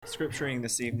Scripture reading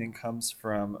this evening comes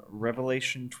from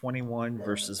Revelation 21,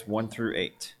 verses 1 through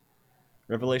 8.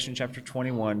 Revelation chapter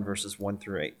 21, verses 1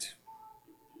 through 8.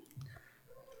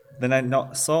 Then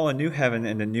I saw a new heaven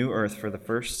and a new earth, for the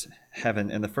first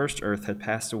heaven and the first earth had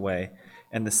passed away,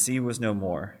 and the sea was no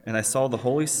more. And I saw the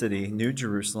holy city, New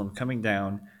Jerusalem, coming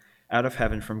down out of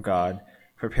heaven from God,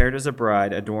 prepared as a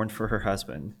bride adorned for her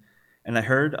husband. And I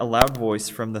heard a loud voice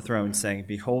from the throne saying,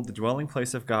 Behold, the dwelling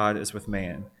place of God is with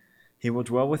man. He will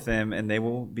dwell with them, and they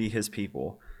will be his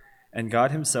people. And God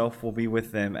himself will be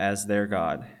with them as their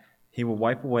God. He will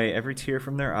wipe away every tear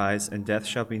from their eyes, and death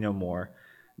shall be no more.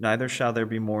 Neither shall there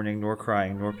be mourning, nor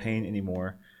crying, nor pain any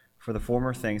more, for the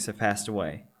former things have passed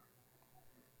away.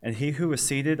 And he who was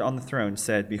seated on the throne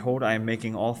said, Behold, I am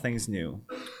making all things new.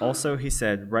 Also he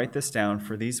said, Write this down,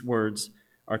 for these words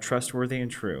are trustworthy and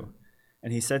true.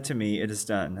 And he said to me, It is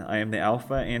done. I am the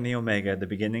Alpha and the Omega, the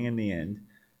beginning and the end.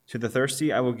 To the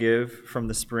thirsty I will give from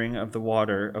the spring of the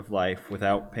water of life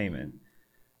without payment.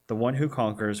 The one who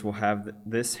conquers will have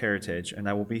this heritage, and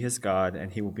I will be his God,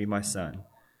 and he will be my son.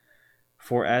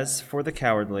 For as for the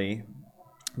cowardly,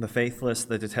 the faithless,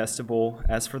 the detestable,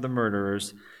 as for the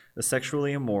murderers, the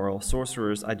sexually immoral,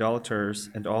 sorcerers, idolaters,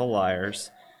 and all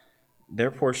liars,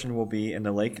 their portion will be in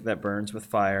the lake that burns with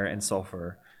fire and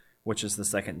sulfur, which is the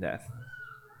second death.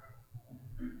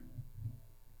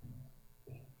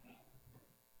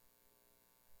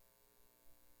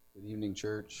 Good evening,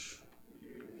 church.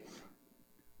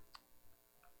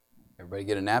 Everybody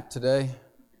get a nap today?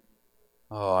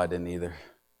 Oh, I didn't either.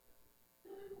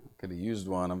 Could have used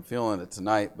one. I'm feeling it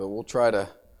tonight, but we'll try to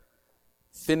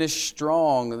finish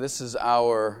strong. This is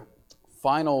our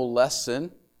final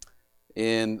lesson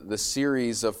in the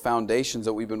series of foundations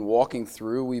that we've been walking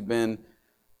through. We've been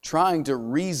trying to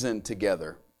reason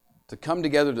together, to come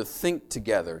together, to think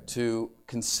together, to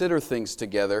consider things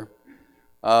together,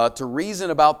 to reason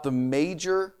about the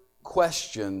major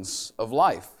questions of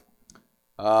life.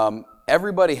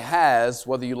 Everybody has,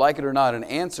 whether you like it or not, an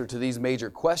answer to these major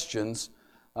questions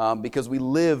because we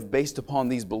live based upon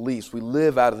these beliefs. We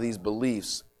live out of these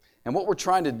beliefs. And what we're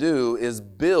trying to do is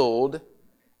build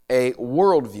a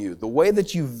worldview, the way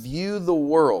that you view the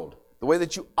world, the way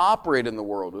that you operate in the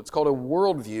world. It's called a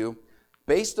worldview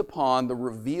based upon the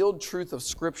revealed truth of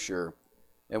Scripture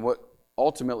and what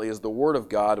ultimately is the Word of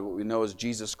God, what we know as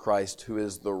Jesus Christ, who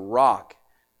is the rock,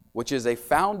 which is a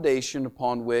foundation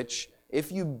upon which,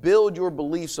 if you build your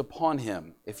beliefs upon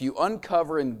Him, if you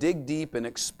uncover and dig deep and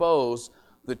expose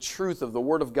the truth of the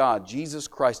Word of God, Jesus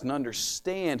Christ, and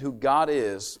understand who God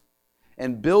is,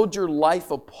 and build your life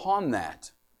upon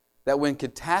that when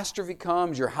catastrophe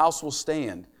comes, your house will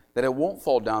stand, that it won't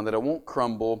fall down, that it won't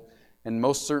crumble, and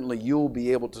most certainly you'll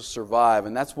be able to survive.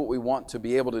 And that's what we want to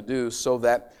be able to do so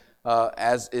that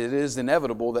as it is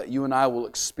inevitable that you and I will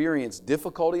experience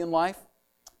difficulty in life,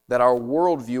 that our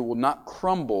worldview will not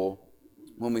crumble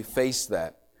when we face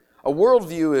that. A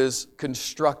worldview is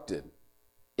constructed.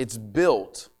 It's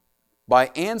built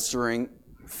by answering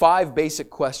 5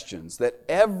 basic questions that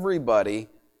everybody,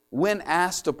 when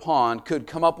asked upon, could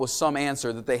come up with some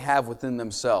answer that they have within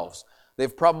themselves.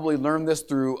 They've probably learned this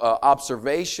through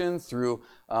observation, through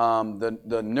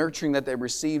the nurturing that they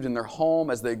received in their home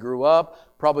as they grew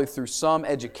up, probably through some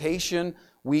education.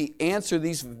 We answer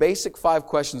these basic 5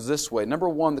 questions this way. Number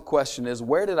 1, the question is,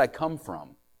 where did I come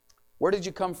from? Where did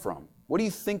you come from? What do you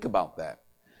think about that?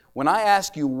 When I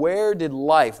ask you, where did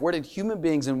human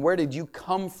beings, and where did you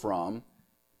come from,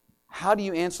 how do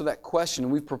you answer that question?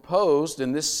 And we've proposed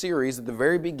in this series at the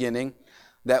very beginning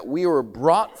that we were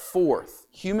brought forth,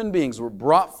 human beings were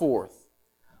brought forth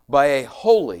by a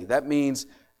holy, that means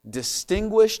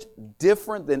distinguished,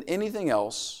 different than anything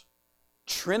else,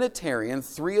 Trinitarian,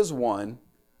 3 as 1,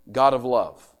 God of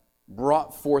love,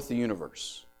 brought forth the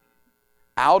universe.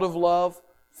 Out of love,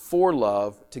 for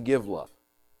love, to give love.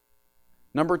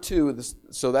 Number 2,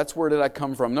 so that's where did I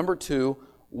come from. Number 2,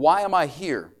 why am I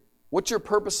here? What's your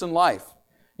purpose in life?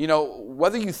 You know,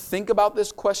 whether you think about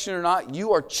this question or not,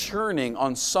 you are churning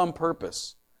on some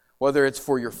purpose. Whether it's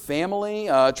for your family,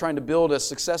 trying to build a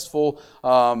successful,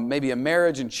 maybe a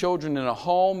marriage and children in a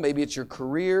home. Maybe it's your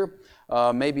career.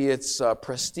 Maybe it's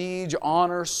prestige,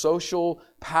 honor, social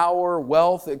power,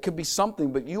 wealth. It could be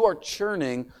something, but you are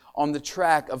churning on the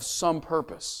track of some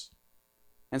purpose.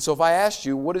 And so if I asked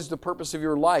you, what is the purpose of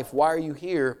your life? Why are you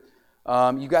here?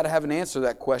 You got to have an answer to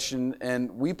that question. And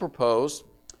we propose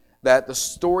that the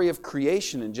story of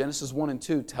creation in Genesis 1 and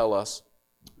 2 tell us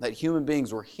that human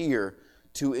beings were here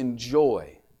to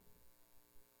enjoy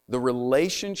the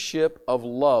relationship of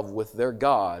love with their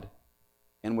God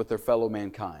and with their fellow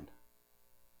mankind.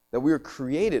 That we were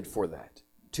created for that,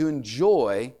 to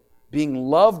enjoy being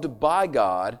loved by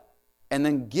God, and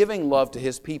then giving love to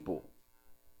His people.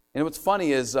 And what's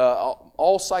funny is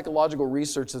all psychological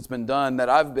research that's been done that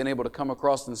I've been able to come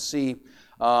across and see,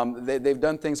 they've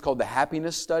done things called the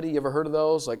happiness study. You ever heard of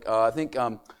those? Like I think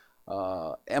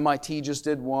MIT just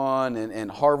did one, and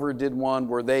Harvard did one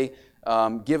where they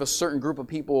give a certain group of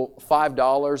people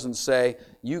 $5 and say,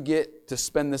 you get to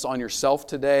spend this on yourself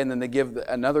today. And then they give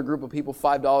another group of people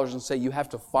 $5 and say, you have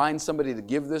to find somebody to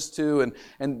give this to.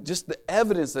 And just the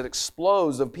evidence that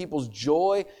explodes of people's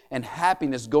joy and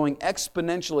happiness going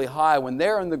exponentially high when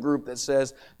they're in the group that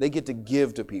says they get to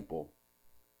give to people.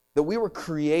 That we were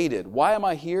created. Why am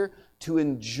I here? To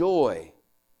enjoy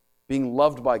being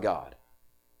loved by God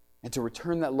and to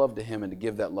return that love to Him and to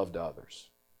give that love to others.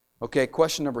 Okay,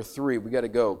 question number 3. We got to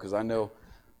go because I know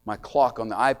my clock on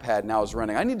the iPad now is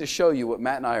running. I need to show you what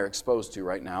Matt and I are exposed to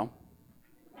right now.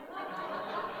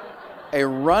 A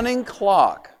running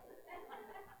clock.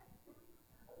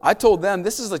 I told them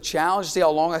this is a challenge to see how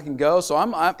long I can go. So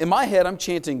I'm in my head, I'm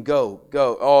chanting, go,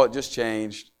 go. Oh, it just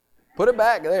changed. Put it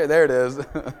back. There it is.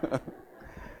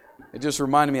 It just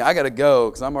reminded me I got to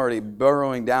go because I'm already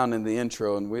burrowing down in the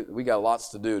intro and we got lots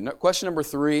to do. Question number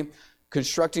 3.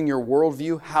 Constructing your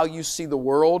worldview, how you see the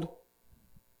world.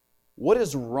 What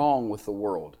is wrong with the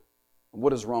world?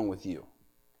 What is wrong with you?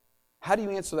 How do you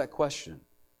answer that question?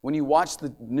 When you watch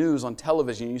the news on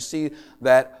television, you see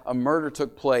that a murder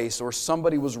took place or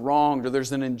somebody was wronged or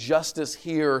there's an injustice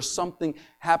here or something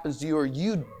happens to you or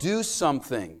you do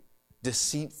something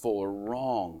deceitful or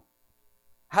wrong.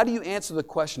 How do you answer the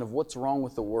question of what's wrong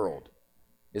with the world?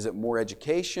 Is it more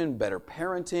education, better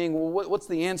parenting? Well, what's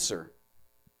the answer?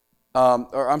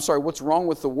 What's wrong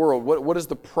with the world? What is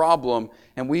the problem?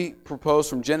 And we propose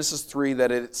from Genesis 3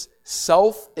 that it's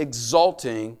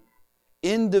self-exalting,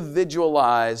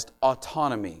 individualized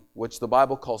autonomy, which the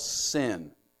Bible calls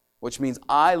sin, which means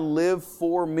I live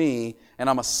for me and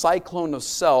I'm a cyclone of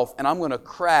self and I'm going to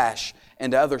crash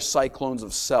into other cyclones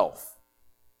of self.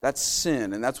 That's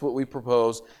sin, and that's what we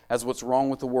propose as what's wrong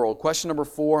with the world. Question number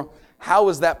 4, how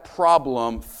is that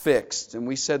problem fixed? And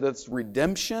we said that's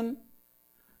redemption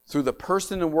through the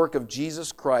person and work of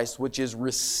Jesus Christ, which is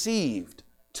received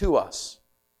to us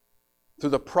through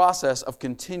the process of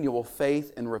continual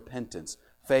faith and repentance.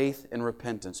 Faith and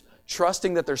repentance.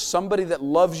 Trusting that there's somebody that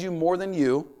loves you more than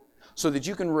you so that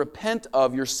you can repent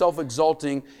of your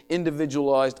self-exalting,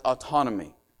 individualized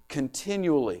autonomy.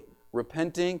 Continually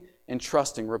repenting and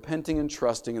trusting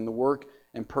in the work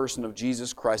and person of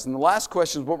Jesus Christ. And the last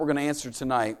question is what we're going to answer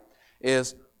tonight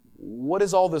is, what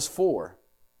is all this for?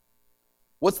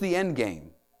 What's the end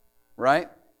game, right?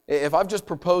 If I've just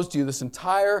proposed to you this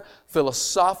entire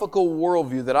philosophical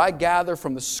worldview that I gather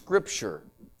from the Scripture,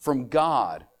 from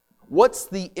God, what's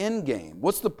the end game?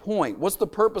 What's the point? What's the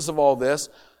purpose of all this?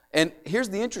 And here's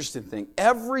the interesting thing.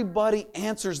 Everybody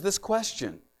answers this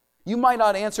question. You might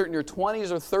not answer it in your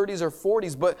 20s or 30s or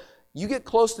 40s, but you get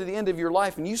close to the end of your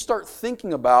life and you start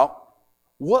thinking about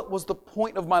what was the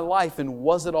point of my life and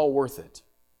was it all worth it?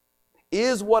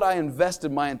 Is what I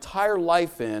invested my entire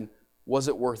life in, was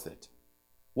it worth it?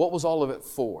 What was all of it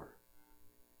for?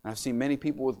 And I've seen many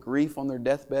people with grief on their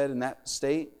deathbed in that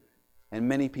state, and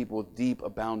many people with deep,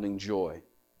 abounding joy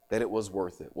that it was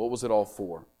worth it. What was it all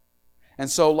for? And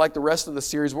so, like the rest of the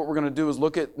series, what we're going to do is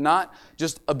look at not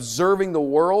just observing the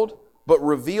world, but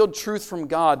revealed truth from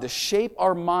God to shape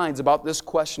our minds about this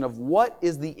question of what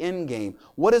is the end game?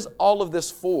 What is all of this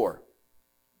for?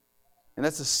 And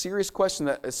that's a serious question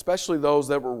that especially those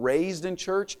that were raised in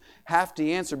church have to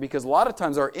answer, because a lot of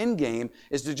times our end game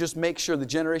is to just make sure the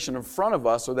generation in front of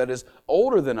us or that is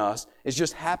older than us is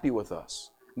just happy with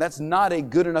us. And that's not a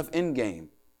good enough end game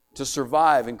to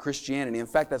survive in Christianity. In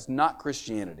fact, that's not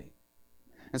Christianity.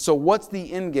 And so what's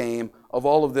the end game of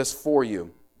all of this for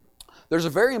you? There's a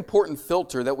very important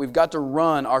filter that we've got to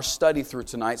run our study through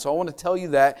tonight. So I want to tell you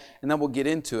that, and then we'll get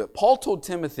into it. Paul told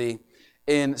Timothy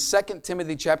in 2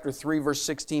 Timothy chapter 3, verse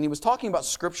 16, he was talking about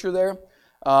Scripture there.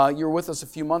 You were with us a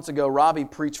few months ago. Robbie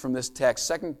preached from this text,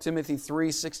 2 Timothy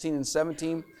 3, 16 and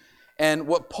 17. And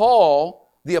what Paul,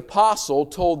 the apostle,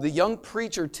 told the young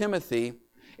preacher Timothy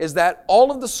is that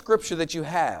all of the Scripture that you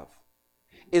have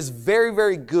is very,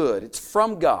 very good. It's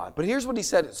from God. But here's what he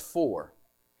said it's for.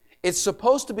 It's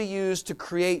supposed to be used to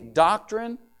create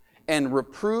doctrine and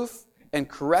reproof and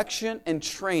correction and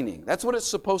training. That's what it's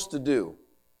supposed to do.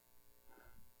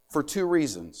 For 2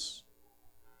 reasons.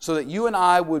 So that you and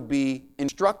I would be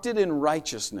instructed in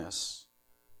righteousness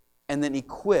and then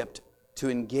equipped to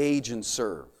engage and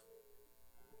serve.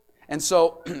 And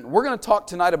so we're going to talk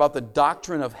tonight about the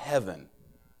doctrine of heaven.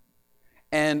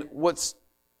 And what's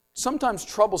sometimes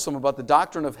troublesome about the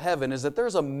doctrine of heaven is that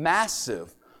there's a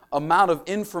massive amount of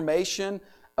information,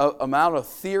 amount of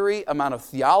theory, amount of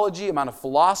theology, amount of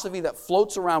philosophy that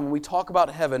floats around when we talk about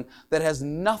heaven that has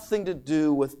nothing to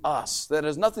do with us, that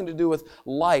has nothing to do with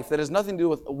life, that has nothing to do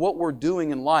with what we're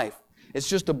doing in life. It's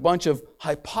just a bunch of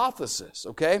hypothesis,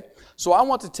 okay? So I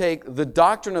want to take the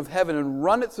doctrine of heaven and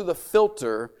run it through the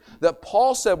filter that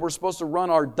Paul said we're supposed to run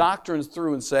our doctrines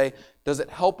through and say, does it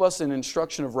help us in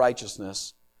instruction of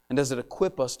righteousness? And does it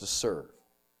equip us to serve?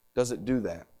 Does it do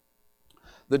that?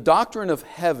 The doctrine of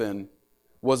heaven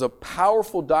was a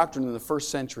powerful doctrine in the first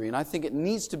century, and I think it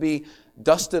needs to be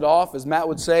dusted off, as Matt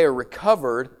would say, or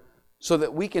recovered, so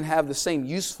that we can have the same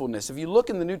usefulness. If you look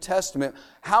in the New Testament,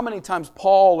 how many times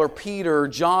Paul or Peter or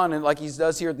John, and like he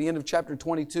does here at the end of chapter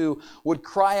 22, would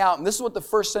cry out, and this is what the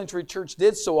first century church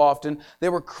did so often, they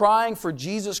were crying for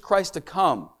Jesus Christ to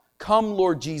come. Come,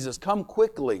 Lord Jesus, come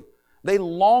quickly. They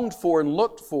longed for and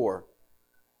looked for,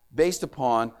 based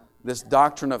upon this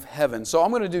doctrine of heaven. So I'm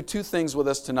going to do two things with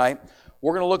us tonight.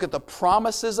 We're going to look at the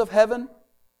promises of heaven,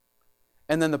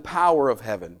 and then the power of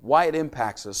heaven, why it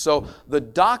impacts us. So the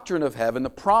doctrine of heaven, the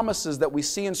promises that we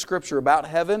see in Scripture about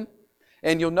heaven,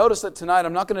 and you'll notice that tonight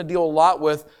I'm not going to deal a lot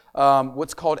with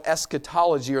what's called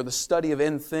eschatology, or the study of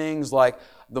end things like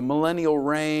the millennial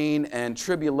reign and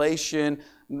tribulation.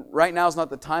 Right now is not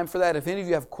the time for that. If any of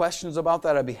you have questions about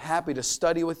that, I'd be happy to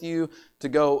study with you, to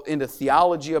go into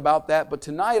theology about that. But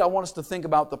tonight I want us to think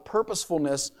about the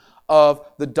purposefulness of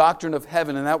the doctrine of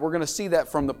heaven, and that we're going to see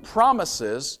that from the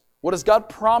promises. What has God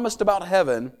promised about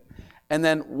heaven? And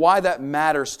then why that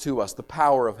matters to us, the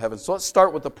power of heaven. So let's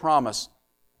start with the promise.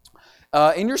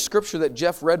 In your scripture that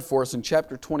Jeff read for us in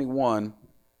chapter 21,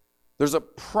 there's a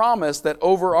promise that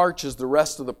overarches the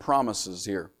rest of the promises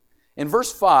here. In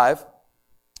verse 5,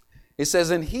 it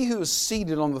says, "And he who is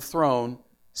seated on the throne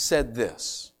said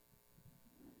this."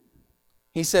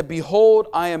 He said, "Behold,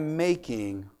 I am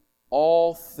making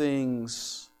all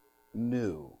things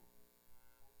new."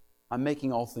 I'm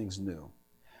making all things new.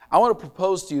 I want to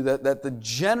propose to you that the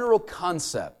general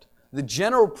concept, the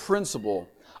general principle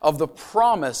of the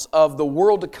promise of the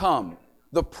world to come,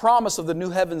 the promise of the new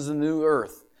heavens and the new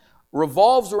earth,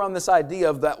 revolves around this idea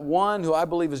of that one who I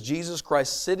believe is Jesus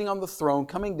Christ sitting on the throne,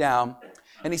 coming down,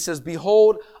 and He says,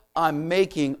 "Behold, I'm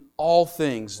making all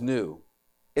things new."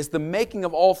 It's the making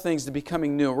of all things to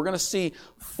becoming new. We're going to see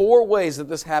 4 ways that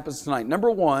this happens tonight.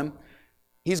 Number 1,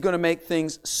 He's going to make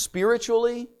things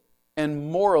spiritually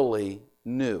and morally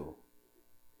new.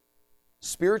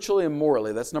 Spiritually and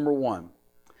morally, that's number 1.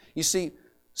 You see,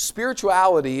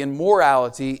 spirituality and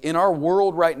morality in our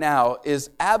world right now is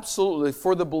absolutely,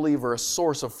 for the believer, a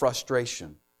source of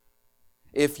frustration.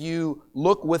 If you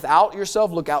look without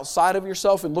yourself, look outside of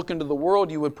yourself and look into the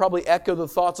world, you would probably echo the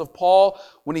thoughts of Paul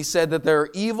when he said that there are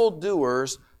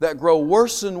evildoers that grow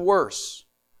worse and worse.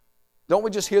 Don't we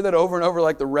just hear that over and over,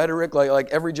 like the rhetoric, like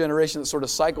every generation that sort of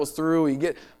cycles through? You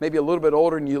get maybe a little bit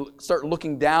older and you start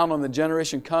looking down on the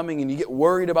generation coming and you get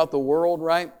worried about the world,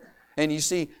 right? And you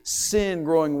see sin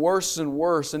growing worse and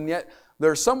worse, and yet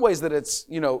there are some ways that it's,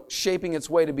 shaping its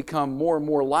way to become more and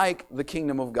more like the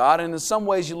kingdom of God. And in some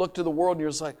ways you look to the world and you're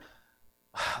just like,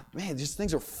 man, these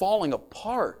things are falling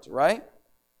apart, right?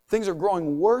 Things are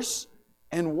growing worse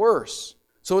and worse.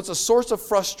 So it's a source of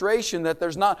frustration that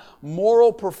there's not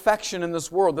moral perfection in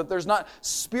this world, that there's not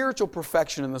spiritual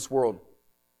perfection in this world.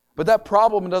 But that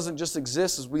problem doesn't just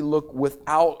exist as we look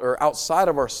without or outside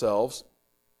of ourselves.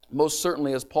 Most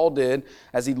certainly, as Paul did,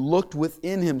 as he looked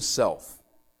within himself,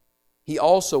 he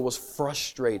also was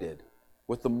frustrated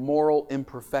with the moral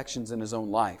imperfections in his own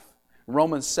life.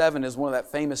 Romans 7 is one of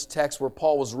that famous texts where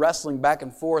Paul was wrestling back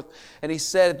and forth, and he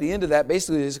said at the end of that,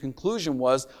 basically his conclusion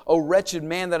was, "O wretched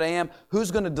man that I am,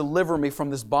 who's going to deliver me from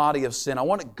this body of sin? I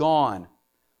want it gone."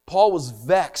 Paul was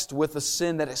vexed with the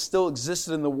sin that still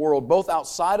existed in the world, both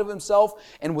outside of himself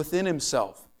and within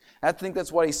himself. I think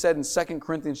that's what he said in 2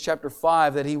 Corinthians chapter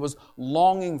 5 that he was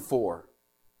longing for,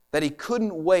 that he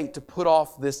couldn't wait to put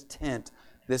off this tent,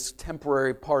 this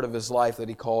temporary part of his life that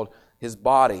he called his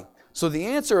body. So the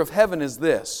answer of heaven is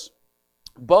this: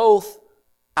 both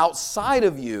outside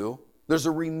of you, there's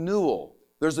a renewal.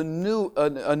 There's a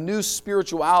new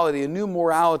spirituality, a new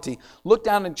morality. Look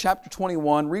down in chapter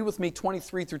 21. Read with me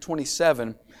 23 through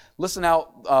 27. Listen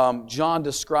how John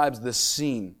describes this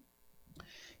scene.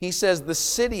 He says, "The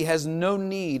city has no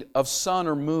need of sun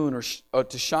or moon or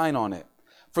to shine on it,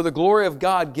 for the glory of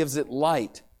God gives it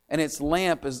light, and its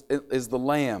lamp is the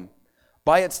Lamb.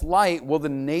 By its light will the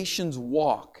nations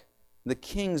walk. The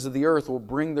kings of the earth will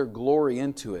bring their glory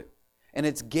into it, and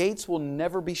its gates will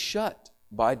never be shut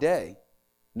by day.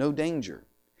 No danger.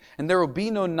 And there will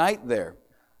be no night there.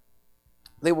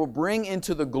 they will bring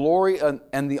into the glory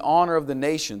and the honor of the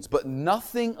nations, but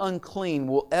nothing unclean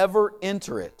will ever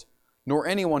enter it, nor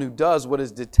anyone who does what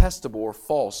is detestable or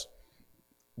false,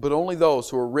 but only those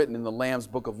who are written in the Lamb's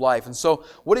book of life. And so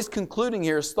what he's concluding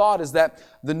here, his thought, is that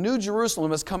the New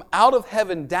Jerusalem has come out of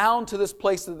heaven down to this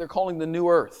place that they're calling the new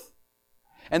earth.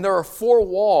 And there are 4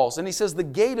 walls, and he says the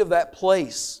gate of that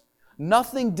place,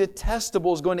 nothing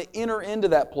detestable is going to enter into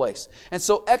that place. And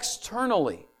so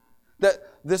externally, that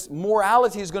this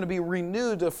morality is going to be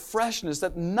renewed to freshness,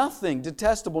 that nothing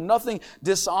detestable, nothing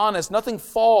dishonest, nothing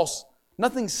false,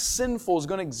 nothing sinful is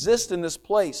going to exist in this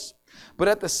place. But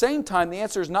at the same time, the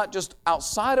answer is not just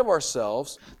outside of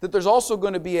ourselves, that there's also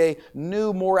going to be a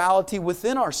new morality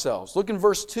within ourselves. Look in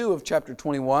verse 2 of chapter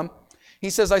 21. He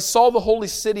says, I saw the holy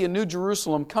city, a new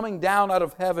Jerusalem, coming down out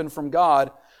of heaven from God,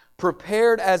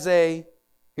 prepared as a,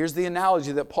 here's the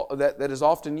analogy that is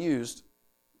often used,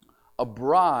 a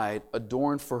bride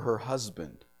adorned for her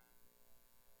husband.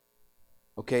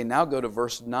 Okay, now go to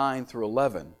verse 9 through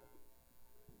 11.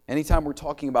 Anytime we're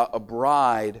talking about a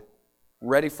bride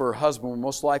ready for her husband, we're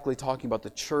most likely talking about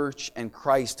the church and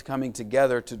Christ coming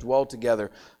together to dwell together.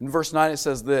 In verse 9 it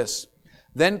says this,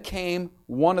 Then came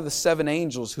one of the 7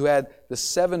 angels who had the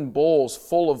 7 bowls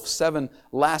full of 7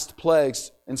 last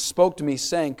plagues and spoke to me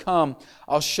saying, Come,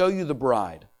 I'll show you the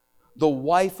bride, the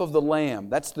wife of the Lamb.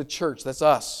 That's the church, that's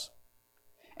us.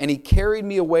 And he carried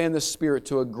me away in the Spirit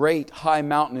to a great high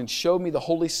mountain and showed me the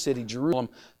holy city, Jerusalem,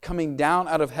 coming down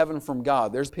out of heaven from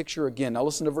God. There's a picture again. Now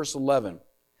listen to verse 11.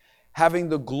 Having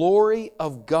the glory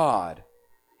of God,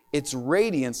 its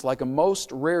radiance like a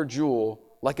most rare jewel,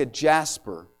 like a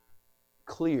jasper,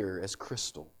 clear as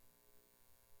crystal.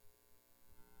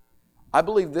 I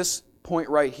believe this point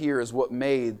right here is what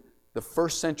made the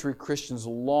first century Christians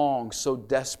long so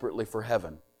desperately for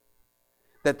heaven.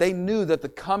 That they knew that the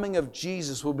coming of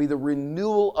Jesus will be the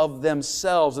renewal of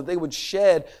themselves, that they would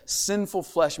shed sinful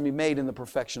flesh and be made in the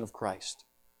perfection of Christ.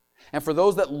 And for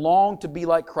those that long to be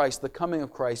like Christ, the coming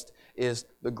of Christ is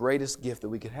the greatest gift that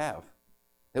we could have,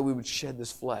 that we would shed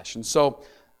this flesh. And so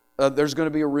there's going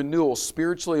to be a renewal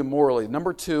spiritually and morally.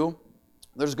 Number 2,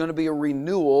 there's going to be a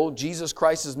renewal. Jesus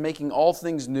Christ is making all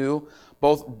things new,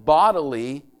 both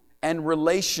bodily and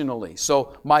relationally.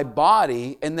 So my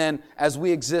body, and then as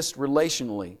we exist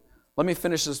relationally. Let me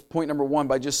finish this point number 1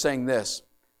 by just saying this,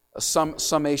 a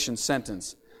summation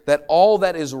sentence, that all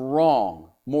that is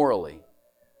wrong morally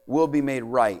will be made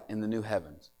right in the new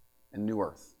heavens and new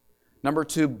earth. Number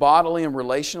 2, bodily and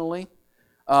relationally.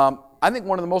 I think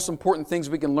one of the most important things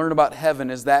we can learn about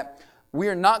heaven is that we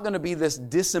are not going to be this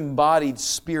disembodied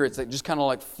spirits that just kind of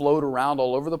like float around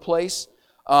all over the place.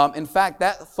 In fact,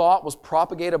 that thought was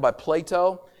propagated by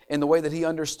Plato in the way that he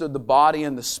understood the body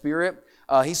and the spirit.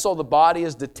 He saw the body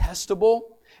as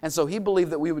detestable, and so he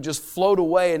believed that we would just float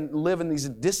away and live in these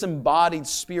disembodied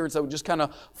spirits that would just kind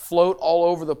of float all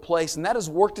over the place. And that has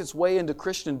worked its way into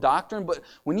Christian doctrine, but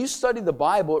when you study the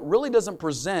Bible, it really doesn't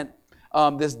present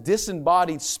this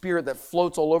disembodied spirit that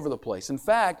floats all over the place. In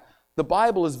fact, the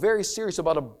Bible is very serious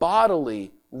about a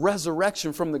bodily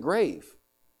resurrection from the grave.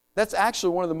 That's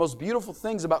actually one of the most beautiful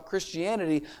things about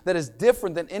Christianity that is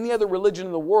different than any other religion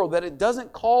in the world, that it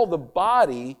doesn't call the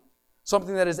body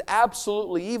something that is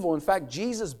absolutely evil. In fact,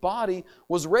 Jesus' body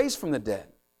was raised from the dead.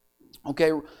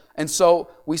 Okay, and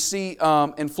so we see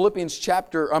in Philippians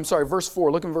verse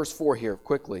 4, look in verse 4 here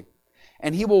quickly.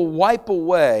 And He will wipe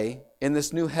away, in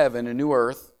this new heaven and new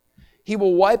earth, He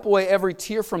will wipe away every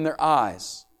tear from their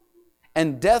eyes.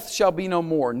 And death shall be no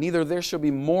more, neither there shall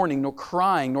be mourning, nor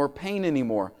crying, nor pain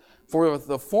anymore. For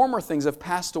the former things have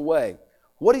passed away.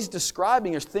 What he's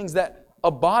describing are things that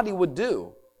a body would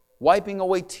do. Wiping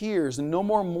away tears, and no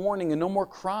more mourning, and no more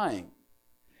crying.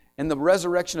 And the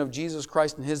resurrection of Jesus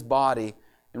Christ in His body,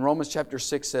 in Romans chapter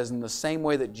 6 says, in the same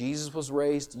way that Jesus was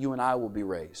raised, you and I will be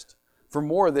raised. For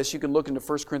more of this, you can look into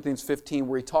 1 Corinthians 15,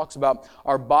 where he talks about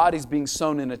our bodies being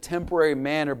sown in a temporary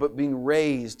manner, but being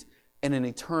raised in an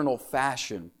eternal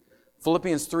fashion.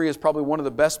 Philippians 3 is probably one of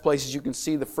the best places you can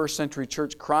see the first century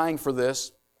church crying for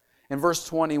this. In verse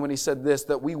 20, when he said this,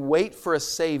 that we wait for a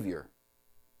Savior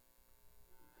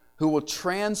who will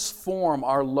transform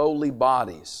our lowly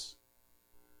bodies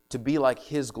to be like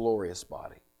His glorious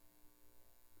body.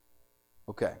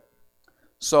 Okay,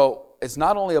 so it's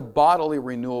not only a bodily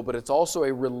renewal, but it's also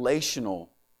a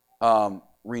relational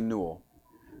renewal.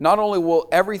 Not only will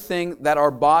everything that our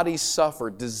bodies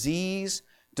suffer, disease,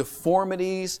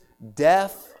 deformities,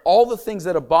 death, all the things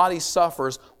that a body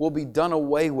suffers will be done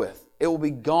away with. It will be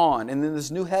gone. And in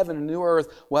this new heaven and new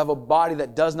earth, we'll have a body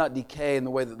that does not decay in the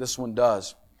way that this one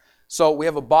does. So we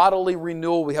have a bodily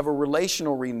renewal, we have a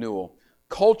relational renewal.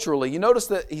 culturally. You notice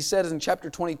that he says in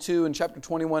chapter 22 and chapter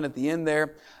 21 at the end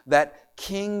there that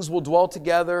kings will dwell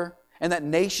together and that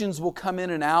nations will come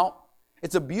in and out.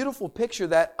 It's a beautiful picture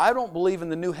that I don't believe in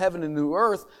the new heaven and new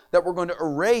earth that we're going to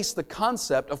erase the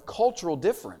concept of cultural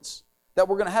difference, that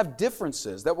we're going to have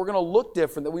differences, that we're going to look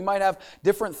different, that we might have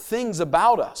different things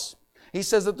about us. He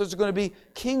says that there's going to be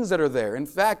kings that are there. In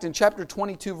fact, in chapter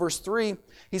 22, verse 3,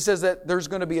 he says that there's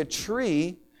going to be a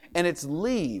tree and its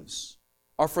leaves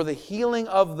are for the healing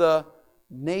of the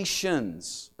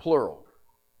nations, plural.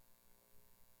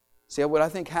 See, what I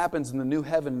think happens in the new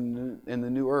heaven and the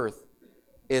new earth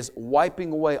is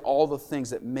wiping away all the things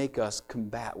that make us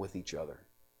combat with each other.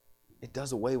 It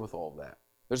does away with all of that.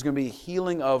 There's going to be a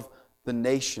healing of the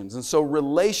nations. And so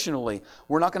relationally,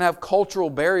 we're not going to have cultural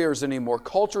barriers anymore.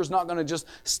 Culture is not going to just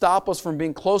stop us from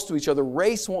being close to each other.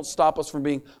 Race won't stop us from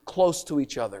being close to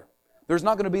each other. There's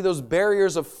not going to be those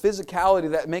barriers of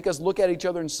physicality that make us look at each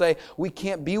other and say, we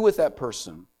can't be with that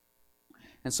person.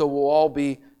 And so we'll all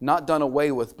be not done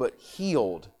away with, but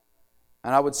healed.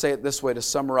 And I would say it this way to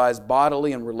summarize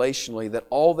bodily and relationally, that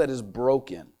all that is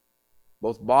broken,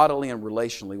 both bodily and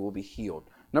relationally, will be healed.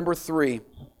 Number 3,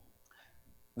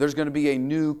 there's going to be a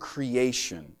new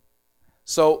creation.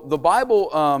 So the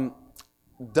Bible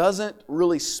doesn't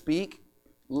really speak.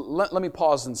 Let me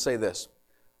pause and say this.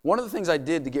 One of the things I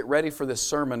did to get ready for this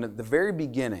sermon at the very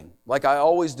beginning, like I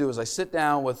always do, is I sit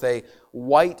down with a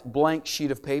white blank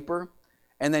sheet of paper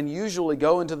and then usually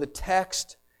go into the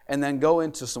text and then go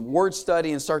into some word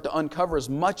study and start to uncover as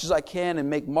much as I can and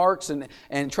make marks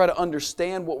and try to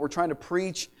understand what we're trying to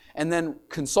preach, and then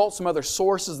consult some other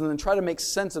sources and then try to make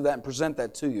sense of that and present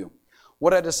that to you.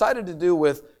 What I decided to do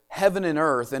with heaven and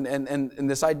earth and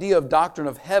this idea of doctrine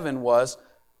of heaven was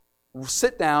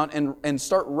sit down and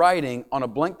start writing on a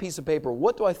blank piece of paper,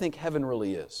 what do I think heaven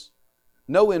really is?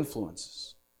 No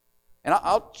influences. And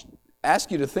I'll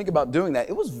ask you to think about doing that.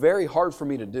 It was very hard for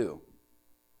me to do.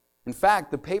 In fact,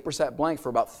 the paper sat blank for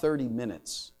about 30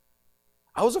 minutes.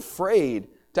 I was afraid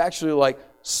to actually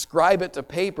scribe it to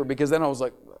paper because then I was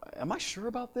like, am I sure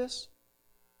about this?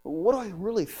 What do I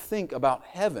really think about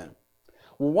heaven?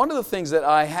 Well, one of the things that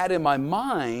I had in my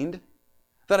mind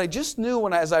that I just knew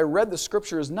as I read the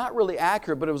Scripture is not really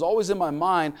accurate, but it was always in my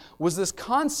mind, was this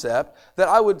concept that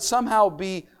I would somehow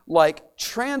be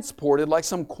transported, like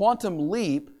some quantum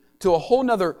leap, to a whole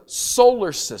nother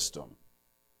solar system.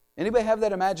 Anybody have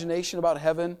that imagination about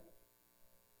heaven?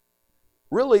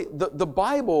 Really, the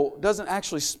Bible doesn't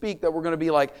actually speak that we're going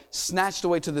to be snatched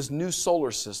away to this new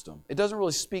solar system. It doesn't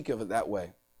really speak of it that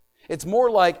way. It's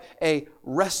more like a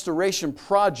restoration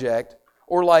project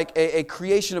or like a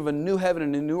creation of a new heaven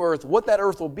and a new earth. What that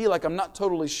earth will be like, I'm not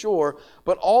totally sure,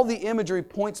 but all the imagery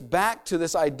points back to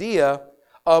this idea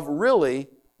of really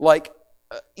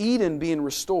Eden being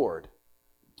restored.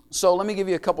 So let me give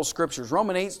you a couple scriptures.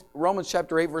 Romans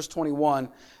chapter 8, verse 21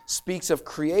 speaks of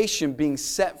creation being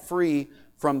set free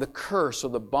from the curse or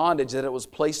the bondage that it was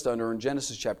placed under in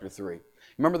Genesis chapter 3.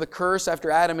 Remember the curse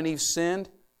after Adam and Eve sinned?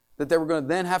 That they were going to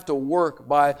then have to work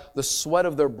by the sweat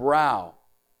of their brow.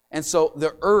 And so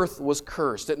the earth was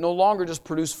cursed. It no longer just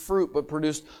produced fruit, but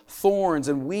produced thorns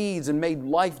and weeds and made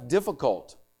life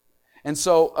difficult. And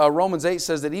so Romans 8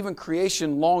 says that even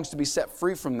creation longs to be set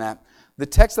free from that. The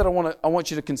text that I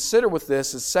want you to consider with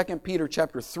this is 2 Peter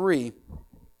chapter 3,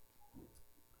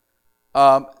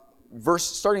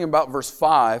 starting about verse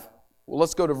 5. Well,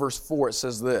 let's go to verse 4. It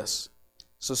says this.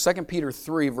 So 2 Peter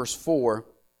 3, verse 4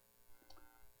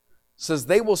 says,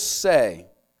 they will say,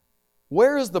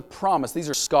 where is the promise? These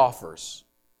are scoffers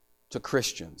to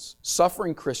Christians,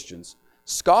 suffering Christians.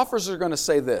 Scoffers are going to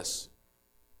say this.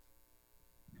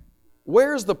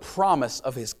 Where is the promise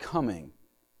of His coming?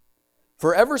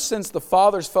 For ever since the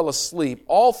fathers fell asleep,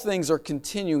 all things are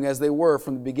continuing as they were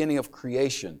from the beginning of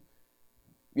creation.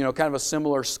 You know, kind of a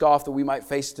similar scoff that we might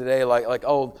face today, like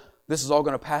oh, this is all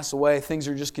going to pass away. Things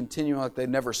are just continuing like they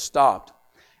never stopped.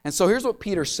 And so here's what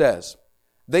Peter says.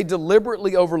 They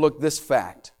deliberately overlooked this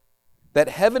fact, that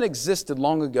heaven existed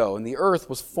long ago, and the earth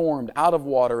was formed out of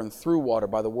water and through water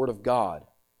by the word of God.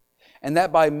 And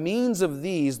that by means of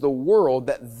these, the world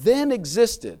that then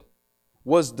existed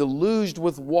was deluged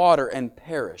with water and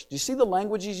perished. Do you see the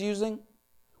language he's using?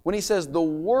 When he says the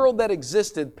world that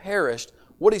existed perished,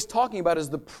 what he's talking about is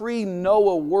the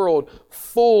pre-Noah world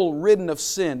full ridden of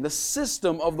sin. The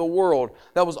system of the world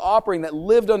that was operating, that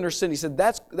lived under sin. He said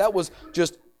that was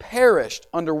just perished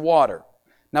under water.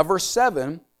 Now verse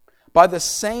 7, by the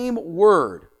same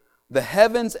word, the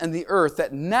heavens and the earth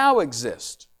that now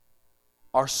exist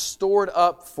are stored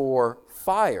up for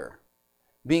fire,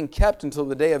 being kept until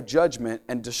the day of judgment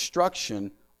and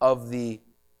destruction of the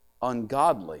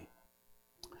ungodly.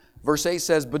 Verse 8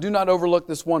 says, "But do not overlook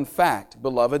this one fact,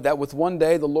 beloved, that with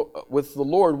the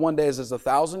Lord 1 day is as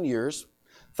 1,000 years.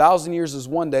 1,000 years is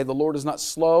 1 day. The Lord is not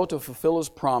slow to fulfill His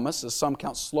promise, as some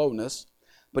count slowness,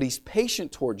 but He's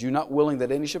patient towards you, not willing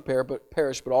that any should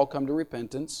perish, but all come to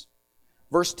repentance."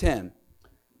 Verse 10,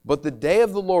 "But the day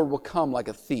of the Lord will come like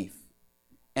a thief,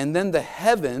 and then the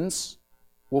heavens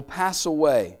will pass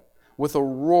away with a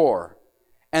roar,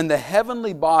 and the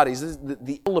heavenly bodies,"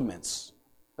 the elements.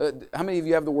 How many of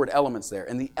you have the word elements there?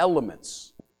 "And the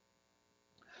elements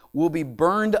will be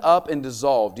burned up and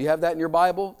dissolved." Do you have that in your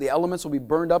Bible? The elements will be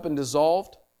burned up and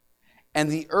dissolved. "And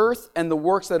the earth and the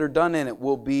works that are done in it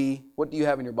will be," what do you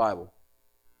have in your Bible?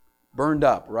 Burned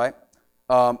up, right?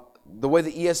 The way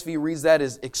the ESV reads that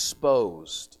is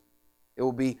exposed. It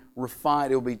will be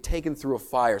refined. It will be taken through a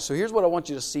fire. So here's what I want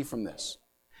you to see from this.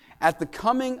 At the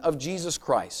coming of Jesus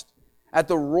Christ, at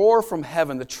the roar from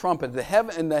heaven, the trumpet,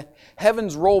 the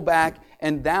heavens roll back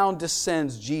and down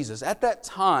descends Jesus. At that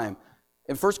time,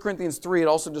 in 1 Corinthians 3, it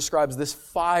also describes this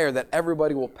fire that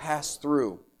everybody will pass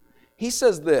through. He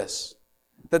says this,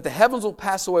 that the heavens will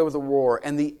pass away with a roar,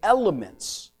 and the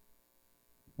elements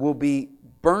will be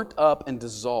burnt up and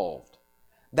dissolved.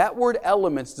 That word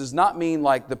elements does not mean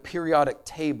like the periodic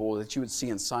table that you would see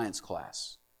in science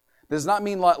class. It does not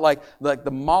mean like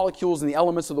the molecules and the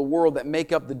elements of the world that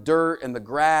make up the dirt and the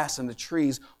grass and the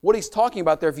trees. What he's talking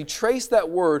about there, if you trace that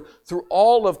word through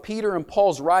all of Peter and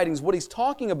Paul's writings, what he's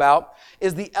talking about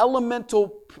is the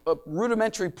elemental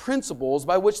rudimentary principles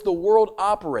by which the world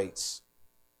operates.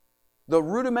 The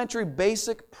rudimentary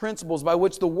basic principles by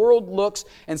which the world looks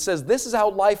and says, this is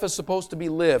how life is supposed to be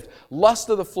lived. Lust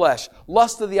of the flesh,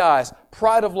 lust of the eyes,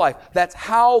 pride of life. That's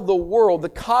how the world, the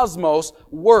cosmos,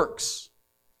 works.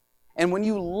 And when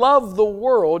you love the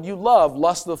world, you love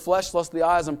lust of the flesh, lust of the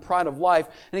eyes, and pride of life.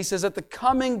 And he says at the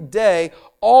coming day,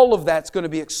 all of that's going to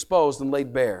be exposed and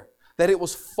laid bare. That it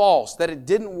was false, that it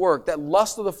didn't work, that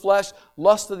lust of the flesh,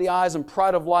 lust of the eyes, and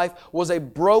pride of life was a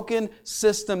broken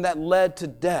system that led to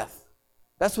death.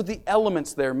 That's what the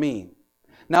elements there mean.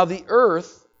 Now the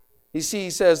earth, you see,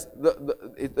 he says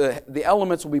the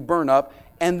elements will be burned up,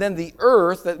 and then the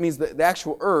earth, that means the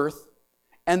actual earth,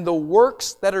 and the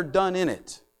works that are done in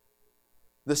it.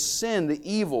 The sin, the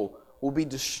evil, will be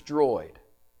destroyed.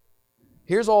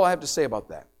 Here's all I have to say about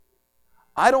that.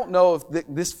 I don't know if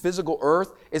this physical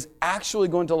earth is actually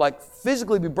going to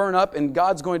physically be burned up and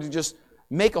God's going to just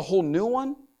make a whole new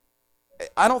one.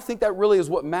 I don't think that really is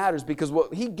what matters, because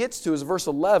what he gets to is verse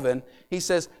 11. He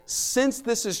says, since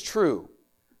this is true,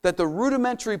 that the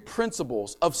rudimentary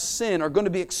principles of sin are going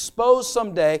to be exposed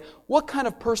someday, what kind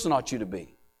of person ought you to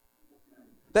be?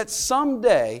 That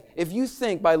someday, if you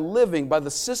think by living by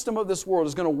the system of this world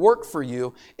is going to work for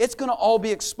you, it's going to all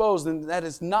be exposed, and that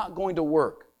is not going to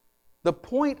work. The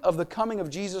point of the coming of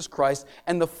Jesus Christ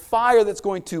and the fire that's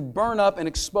going to burn up and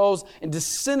expose and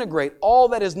disintegrate all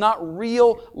that is not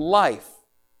real life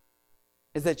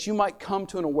is that you might come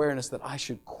to an awareness that I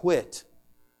should quit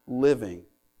living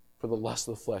for the lust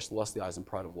of the flesh, the lust of the eyes, and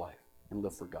pride of life, and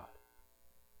live for God.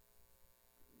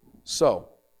 So,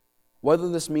 whether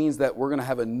this means that we're going to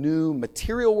have a new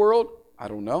material world, I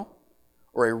don't know,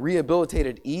 or a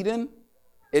rehabilitated Eden,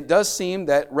 it does seem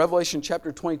that Revelation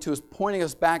chapter 22 is pointing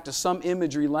us back to some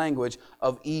imagery language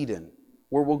of Eden,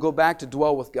 where we'll go back to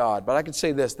dwell with God. But I can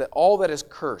say this, that all that is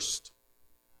cursed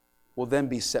will then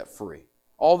be set free.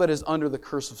 All that is under the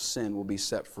curse of sin will be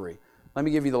set free. Let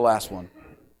me give you the last one.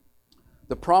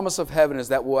 The promise of heaven is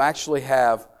that we'll actually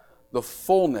have the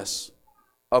fullness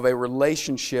of a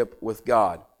relationship with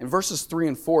God. In verses 3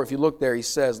 and 4, if you look there, he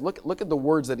says, look at the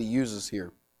words that he uses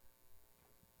here.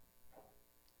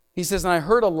 He says, and I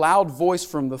heard a loud voice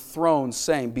from the throne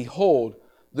saying, behold,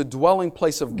 the dwelling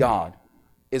place of God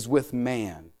is with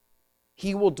man.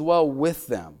 He will dwell with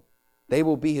them. They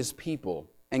will be his people.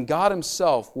 And God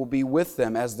himself will be with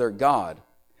them as their God.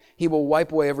 He will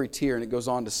wipe away every tear. And it goes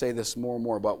on to say this more and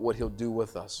more about what he'll do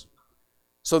with us.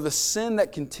 So the sin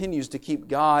that continues to keep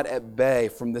God at bay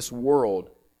from this world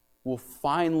will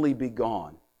finally be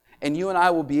gone. And you and I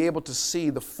will be able to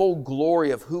see the full glory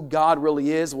of who God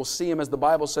really is. We'll see him, as the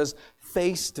Bible says,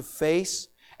 face to face.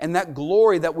 And that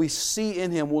glory that we see in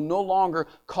him will no longer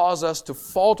cause us to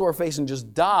fall to our face and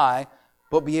just die,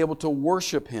 but be able to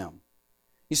worship him.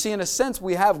 You see, in a sense,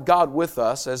 we have God with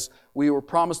us, as we were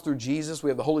promised through Jesus. We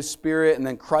have the Holy Spirit, and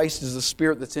then Christ is the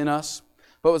Spirit that's in us.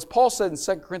 But as Paul said in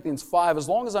 2 Corinthians 5, as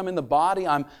long as I'm in the body,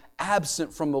 I'm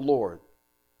absent from the Lord.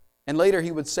 And later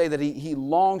he would say that he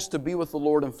longs to be with the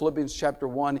Lord in Philippians chapter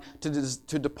 1.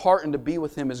 To depart and to be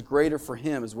with him is greater for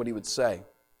him, is what he would say.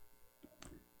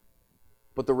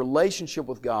 But the relationship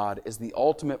with God is the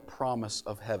ultimate promise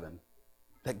of heaven.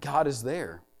 That God is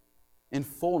there. in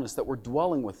fullness, that we're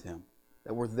dwelling with Him,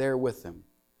 that we're there with Him.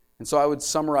 And so I would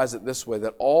summarize it this way,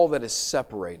 that all that is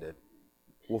separated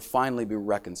will finally be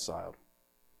reconciled.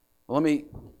 Well, let me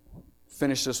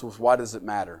finish this with why does it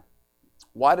matter?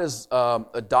 Why does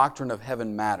a doctrine of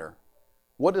heaven matter?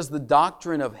 What does the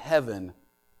doctrine of heaven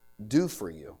do for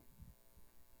you?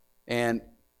 And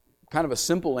kind of a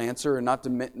simple answer, and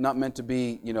not meant to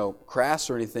be, crass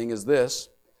or anything, is this,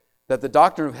 that the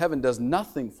doctrine of heaven does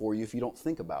nothing for you if you don't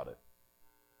think about it.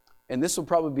 And this will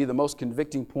probably be the most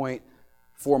convicting point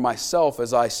for myself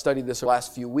as I studied this the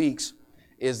last few weeks,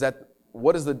 is that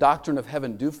what does the doctrine of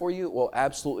heaven do for you? Well,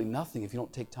 absolutely nothing if you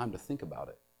don't take time to think about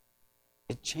it.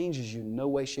 It changes you in no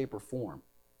way, shape, or form.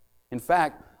 In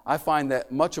fact, I find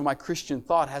that much of my Christian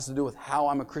thought has to do with how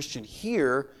I'm a Christian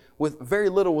here, with very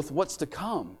little with what's to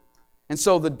come. And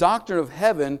so the doctrine of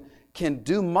heaven can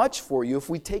do much for you if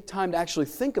we take time to actually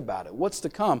think about it. What's to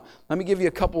come? Let me give you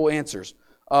a couple answers.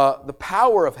 The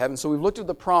power of heaven. So we've looked at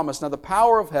the promise. Now the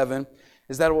power of heaven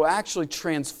is that it will actually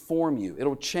transform you. It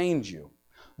will change you.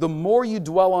 The more you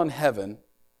dwell on heaven,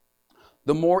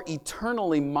 the more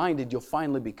eternally minded you'll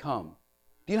finally become.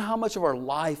 Do you know how much of our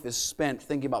life is spent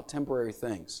thinking about temporary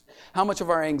things? How much of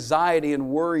our anxiety and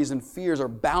worries and fears are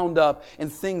bound up in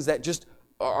things that just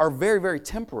are very, very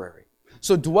temporary?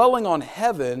 So dwelling on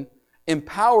heaven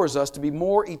empowers us to be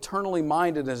more eternally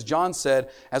minded. As John said,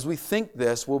 as we think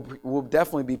this, we'll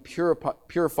definitely be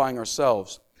purifying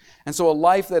ourselves. And so a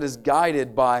life that is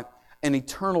guided by an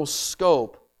eternal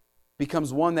scope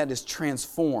becomes one that is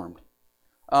transformed.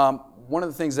 One of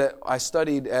the things that I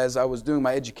studied as I was doing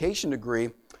my education degree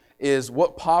is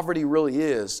what poverty really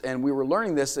is. And we were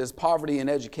learning this as poverty in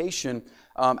education,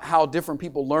 how different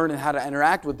people learn and how to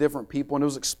interact with different people. And it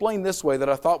was explained this way that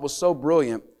I thought was so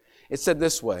brilliant. It said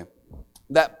this way,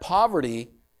 that poverty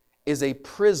is a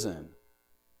prison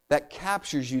that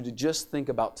captures you to just think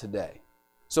about today.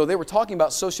 So they were talking about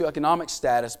socioeconomic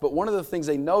status, but one of the things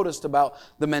they noticed about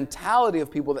the mentality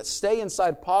of people that stay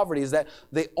inside poverty is that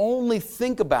they only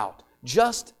think about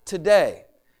just today.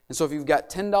 And so if you've got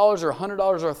 $10 or $100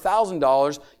 or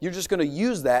 $1,000, you're just going to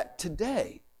use that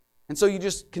today. And so you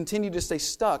just continue to stay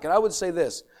stuck. And I would say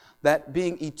this, that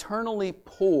being eternally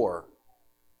poor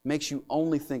makes you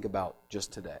only think about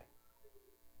just today.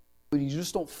 But you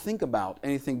just don't think about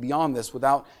anything beyond this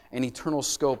without an eternal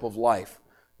scope of life.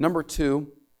 Number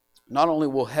two, not only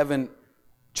will heaven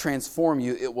transform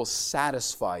you, it will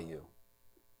satisfy you.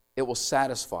 It will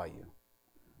satisfy you.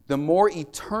 The more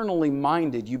eternally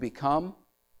minded you become,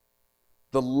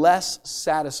 the less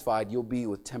satisfied you'll be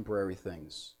with temporary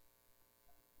things.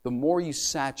 The more you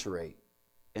saturate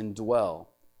and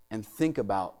dwell and think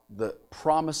about the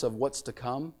promise of what's to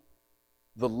come,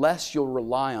 the less you'll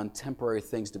rely on temporary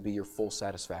things to be your full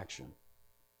satisfaction.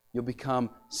 You'll become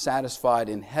satisfied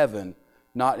in heaven,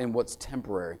 not in what's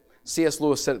temporary. C.S.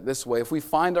 Lewis said it this way, if we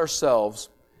find ourselves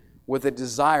with a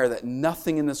desire that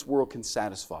nothing in this world can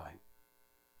satisfy,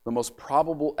 the most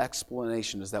probable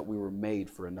explanation is that we were made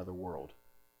for another world.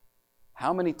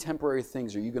 How many temporary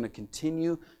things are you going to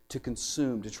continue to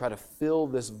consume to try to fill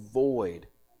this void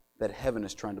that heaven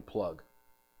is trying to plug?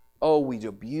 Oh, we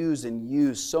abuse and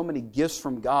use so many gifts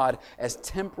from God as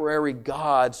temporary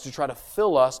gods to try to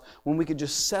fill us when we could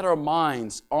just set our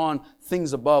minds on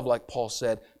things above, like Paul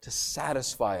said, to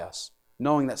satisfy us,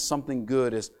 knowing that something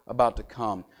good is about to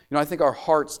come. I think our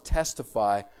hearts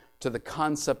testify to the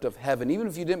concept of heaven. Even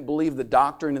if you didn't believe the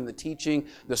doctrine and the teaching,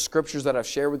 the scriptures that I've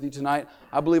shared with you tonight,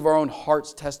 I believe our own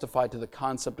hearts testify to the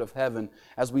concept of heaven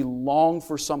as we long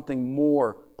for something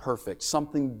more perfect,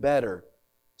 something better,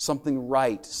 something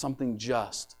right, something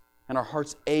just. And our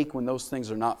hearts ache when those things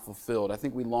are not fulfilled. I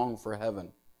think we long for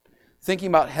heaven. Thinking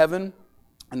about heaven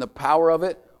and the power of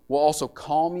it will also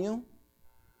calm you.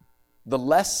 The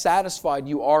less satisfied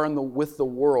you are with the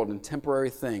world and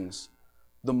temporary things,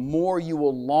 the more you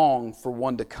will long for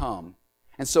one to come.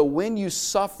 And so when you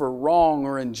suffer wrong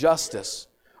or injustice,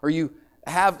 or you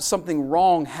have something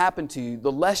wrong happen to you,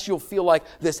 the less you'll feel like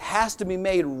this has to be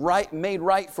made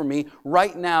right for me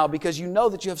right now, because you know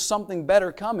that you have something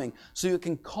better coming, so it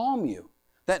can calm you.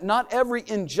 That not every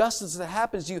injustice that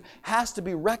happens to you has to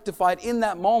be rectified in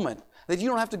that moment. That you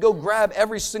don't have to go grab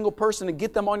every single person and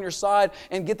get them on your side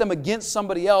and get them against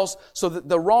somebody else so that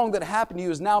the wrong that happened to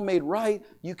you is now made right.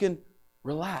 You can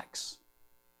relax.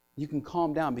 You can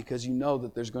calm down because you know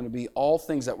that there's going to be all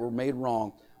things that were made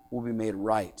wrong will be made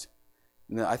right.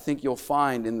 And I think you'll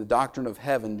find in the doctrine of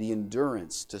heaven the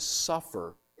endurance to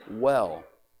suffer well.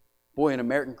 Boy, in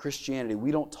American Christianity,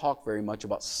 we don't talk very much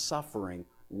about suffering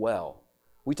well.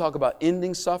 We talk about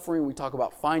ending suffering, we talk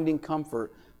about finding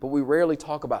comfort, but we rarely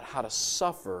talk about how to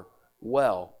suffer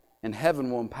well. And heaven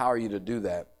will empower you to do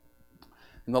that.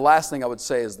 And the last thing I would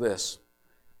say is this,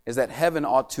 is that heaven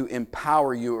ought to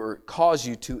empower you or cause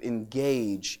you to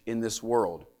engage in this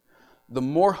world. The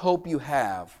more hope you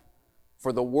have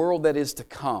for the world that is to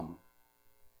come,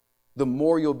 the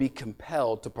more you'll be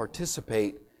compelled to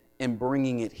participate in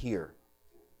bringing it here.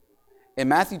 In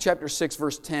Matthew chapter 6,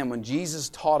 verse 10, when Jesus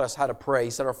taught us how to pray,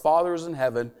 He said, "Our Father who is in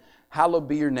heaven, hallowed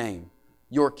be your name.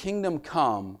 Your kingdom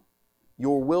come,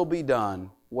 your will be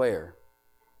done." Where?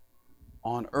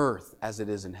 On earth as it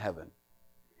is in heaven.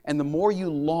 And the more you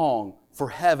long for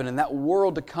heaven and that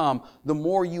world to come, the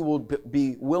more you will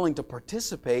be willing to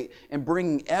participate in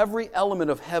bringing every element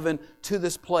of heaven to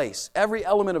this place, every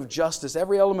element of justice,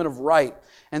 every element of right.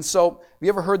 And so, have you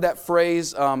ever heard that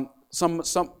phrase,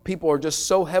 some people are just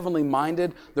so heavenly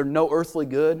minded, they're no earthly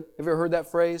good? Have you ever heard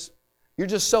that phrase? You're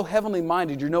just so heavenly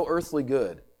minded, you're no earthly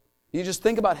good. You just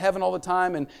think about heaven all the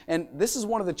time, and this is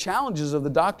one of the challenges of the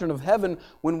doctrine of heaven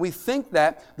when we think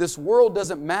that this world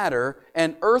doesn't matter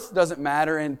and earth doesn't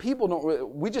matter and people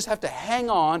don't. We just have to hang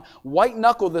on,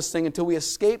 white-knuckle this thing until we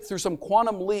escape through some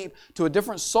quantum leap to a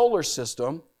different solar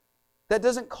system. That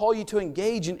doesn't call you to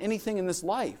engage in anything in this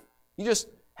life. You just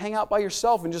hang out by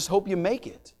yourself and just hope you make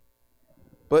it.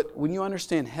 But when you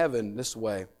understand heaven this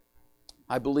way,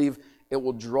 I believe it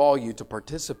will draw you to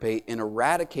participate in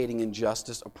eradicating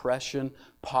injustice, oppression,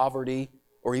 poverty,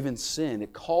 or even sin.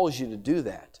 It calls you to do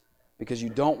that because you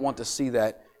don't want to see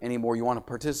that anymore. You want to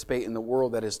participate in the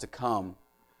world that is to come.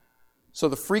 So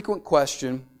the frequent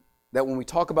question that when we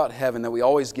talk about heaven that we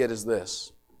always get is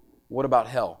this: what about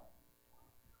hell?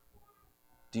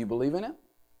 Do you believe in it?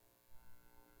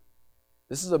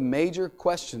 This is a major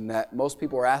question that most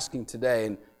people are asking today,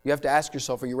 and you have to ask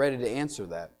yourself, are you ready to answer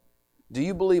that? Do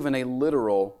you believe in a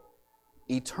literal,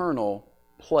 eternal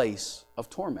place of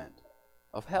torment,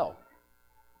 of hell?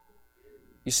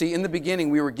 You see, in the beginning,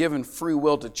 we were given free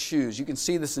will to choose. You can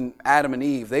see this in Adam and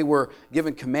Eve. They were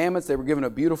given commandments. They were given a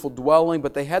beautiful dwelling,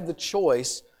 but they had the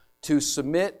choice to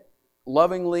submit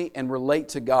lovingly and relate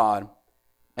to God,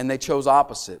 and they chose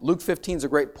opposite. Luke 15 is a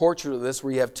great portrait of this,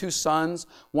 where you have two sons.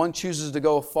 One chooses to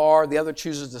go far, the other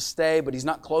chooses to stay, but he's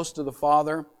not close to the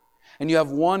father. And you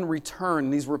have one return,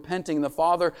 and he's repenting. And the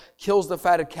father kills the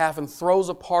fatted calf and throws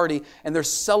a party, and there's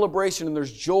celebration and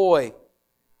there's joy.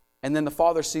 And then the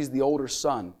father sees the older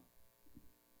son.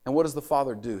 And what does the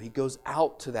father do? He goes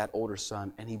out to that older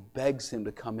son and he begs him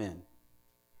to come in.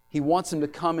 He wants him to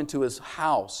come into his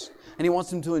house, and he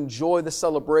wants him to enjoy the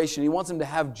celebration. He wants him to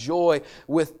have joy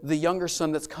with the younger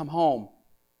son that's come home.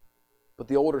 But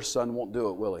the older son won't do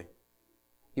it, will he?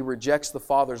 He rejects the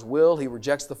father's will. He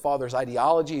rejects the father's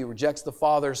ideology. He rejects the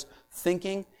father's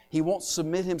thinking. He won't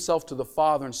submit himself to the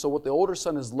father. And so what the older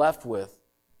son is left with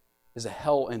is a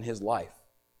hell in his life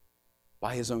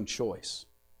by his own choice.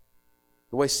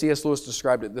 The way C.S. Lewis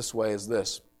described it this way is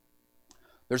this: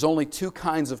 there's only two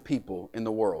kinds of people in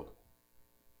the world.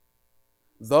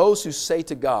 Those who say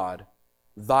to God,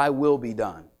 "Thy will be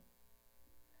done,"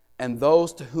 and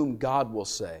those to whom God will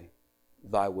say,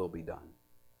 "Thy will be done."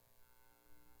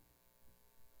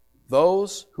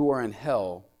 Those who are in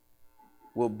hell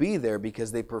will be there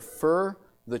because they prefer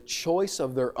the choice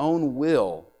of their own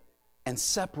will and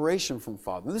separation from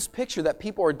Father. This picture that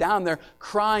people are down there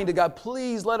crying to God,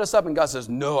 "Please let us up," and God says,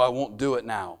 "No, I won't do it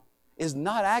now," is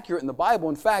not accurate in the Bible.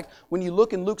 In fact, when you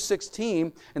look in Luke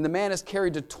 16 and the man is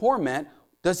carried to torment,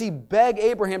 does he beg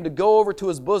Abraham to go over to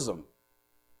his bosom?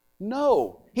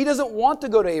 No, he doesn't want to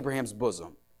go to Abraham's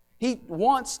bosom. He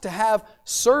wants to have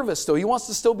service still. He wants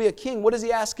to still be a king. What does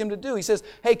he ask him to do? He says,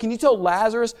 "Hey, can you tell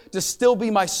Lazarus to still be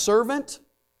my servant?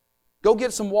 Go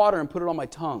get some water and put it on my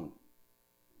tongue."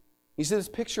 You see, this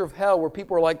picture of hell where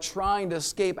people are like trying to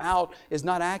escape out is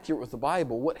not accurate with the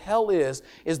Bible. What hell is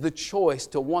the choice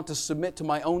to want to submit to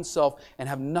my own self and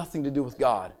have nothing to do with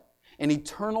God. An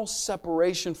eternal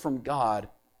separation from God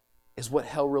is what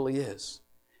hell really is.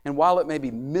 And while it may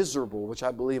be miserable, which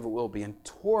I believe it will be, and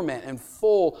torment and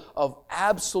full of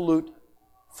absolute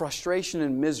frustration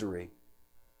and misery,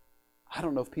 I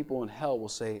don't know if people in hell will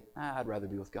say, "I'd rather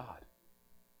be with God."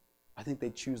 I think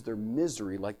they choose their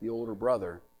misery like the older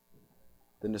brother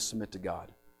than to submit to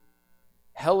God.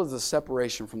 Hell is a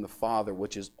separation from the Father,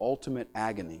 which is ultimate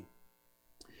agony.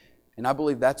 And I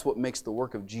believe that's what makes the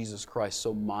work of Jesus Christ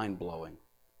so mind-blowing.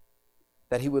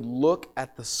 That He would look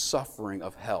at the suffering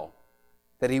of hell,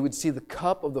 that He would see the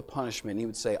cup of the punishment, and He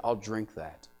would say, "I'll drink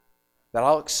that." That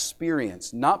I'll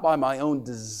experience, not by my own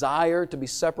desire to be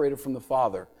separated from the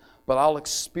Father, but I'll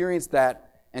experience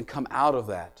that and come out of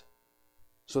that,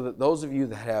 so that those of you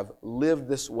that have lived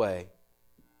this way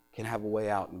can have a way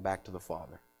out and back to the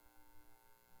Father,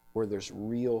 where there's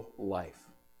real life.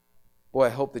 boy, I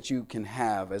hope that you can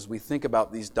have, as we think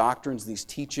about these doctrines, these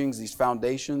teachings, these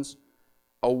foundations,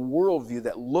 a worldview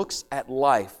that looks at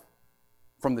life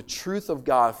from the truth of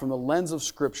God, from the lens of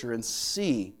Scripture, and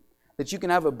see that you can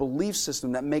have a belief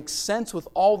system that makes sense with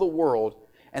all the world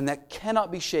and that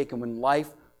cannot be shaken when life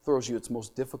throws you its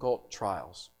most difficult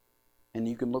trials. And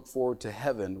you can look forward to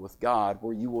heaven with God,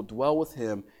 where you will dwell with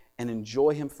Him and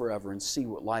enjoy Him forever and see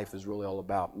what life is really all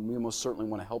about. And we most certainly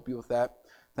want to help you with that.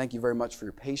 Thank you very much for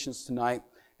your patience tonight,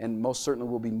 and most certainly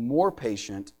we'll be more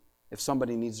patient if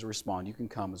somebody needs to respond. You can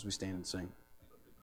come as we stand and sing.